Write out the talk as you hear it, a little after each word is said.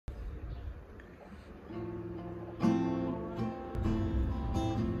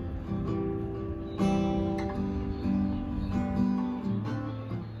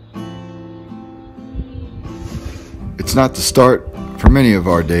It's not the start for many of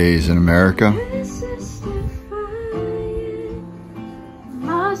our days in America.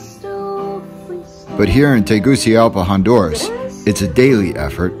 But here in Tegucigalpa, Honduras, it's a daily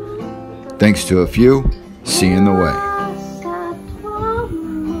effort, thanks to a few seeing the way.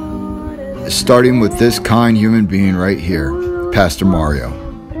 Starting with this kind human being right here, Pastor Mario,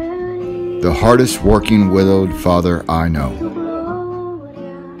 the hardest working widowed father I know.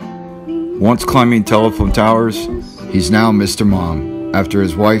 Once climbing telephone towers, he's now Mr. Mom after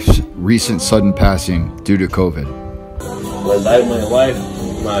his wife's recent sudden passing due to COVID. When I my wife,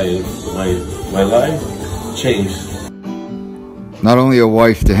 my life changed. Not only a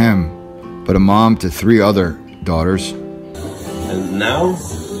wife to him, but a mom to 3 other daughters. And now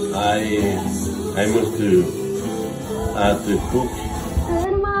I must to cook.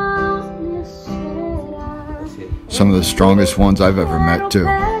 Some of the strongest ones I've ever met too.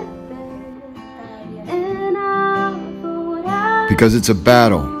 Because it's a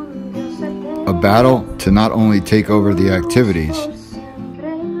battle to not only take over the activities,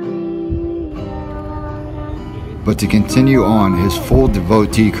 but to continue on his full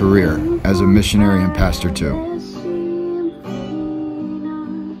devotee career as a missionary and pastor too.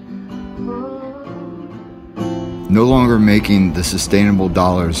 No longer making the sustainable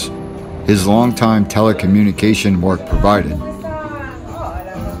dollars his longtime telecommunication work provided,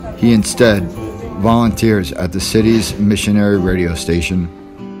 he instead volunteers at the city's missionary radio station,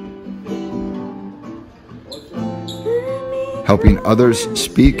 helping others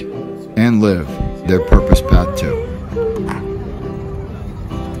speak and live their purpose path too.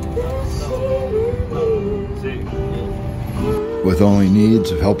 With only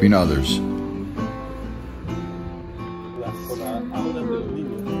needs of helping others.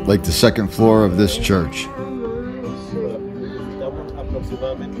 Like the second floor of this church.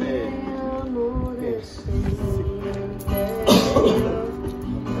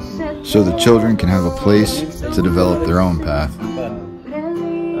 So the children can have a place to develop their own path.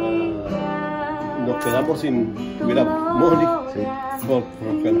 Nos quedamos sin money for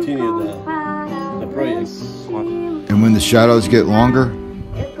continue the project. And when the shadows get longer,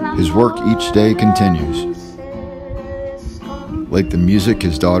 his work each day continues. Like the music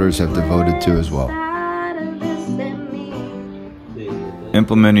his daughters have devoted to as well.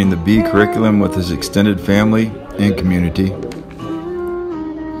 Implementing the B curriculum with his extended family and community.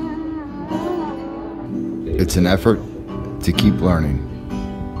 It's an effort to keep learning.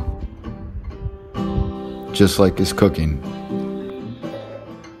 Just like his cooking.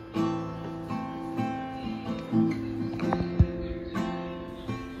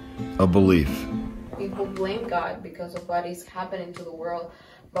 A belief. People blame God because of what is happening to the world,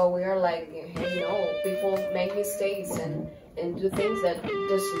 but we are like, hey, no, people make mistakes and do things that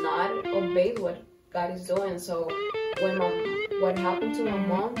does not obey what God is doing. So when what happened to my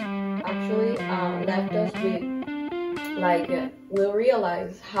mom actually left us with, we'll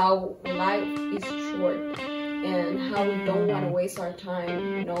realize how life is short and how we don't want to waste our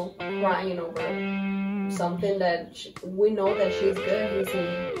time, crying over something that we know that she's good,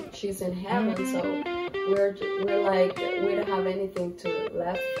 she's in heaven. So we're like, we don't have anything to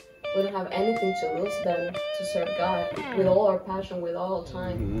left. We don't have anything to lose than to serve God with all our passion, with all our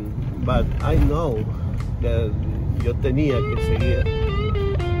time. But I know that yo tenía que seguir.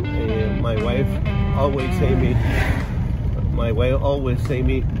 My wife always say me,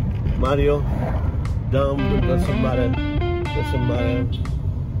 Mario, doesn't matter.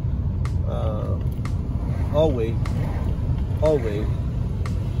 Always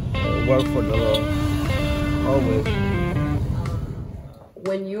work for the Lord. Always.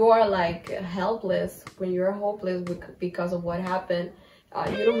 When you are helpless, when you're hopeless because of what happened,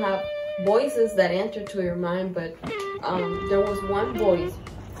 you don't have voices that enter to your mind, but there was one voice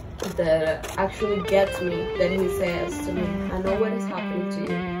that actually gets me, that he says to me, I know what is happening to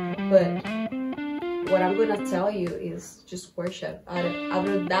you, but what I'm gonna tell you is just worship. Out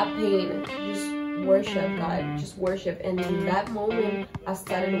of that pain, just worship God, just worship. And in that moment, I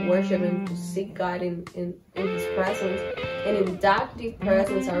started to worship and to seek God in his presence. And in that deep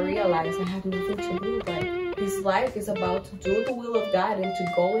presence, I realized I have nothing to lose. This life is about to do the will of God and to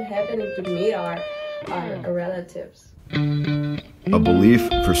go in heaven and to meet our relatives. A belief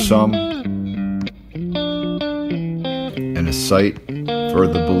for some and a sight for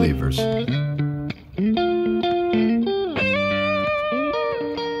the believers.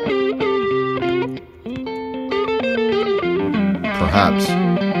 Perhaps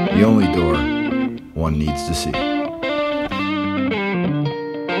the only door one needs to see.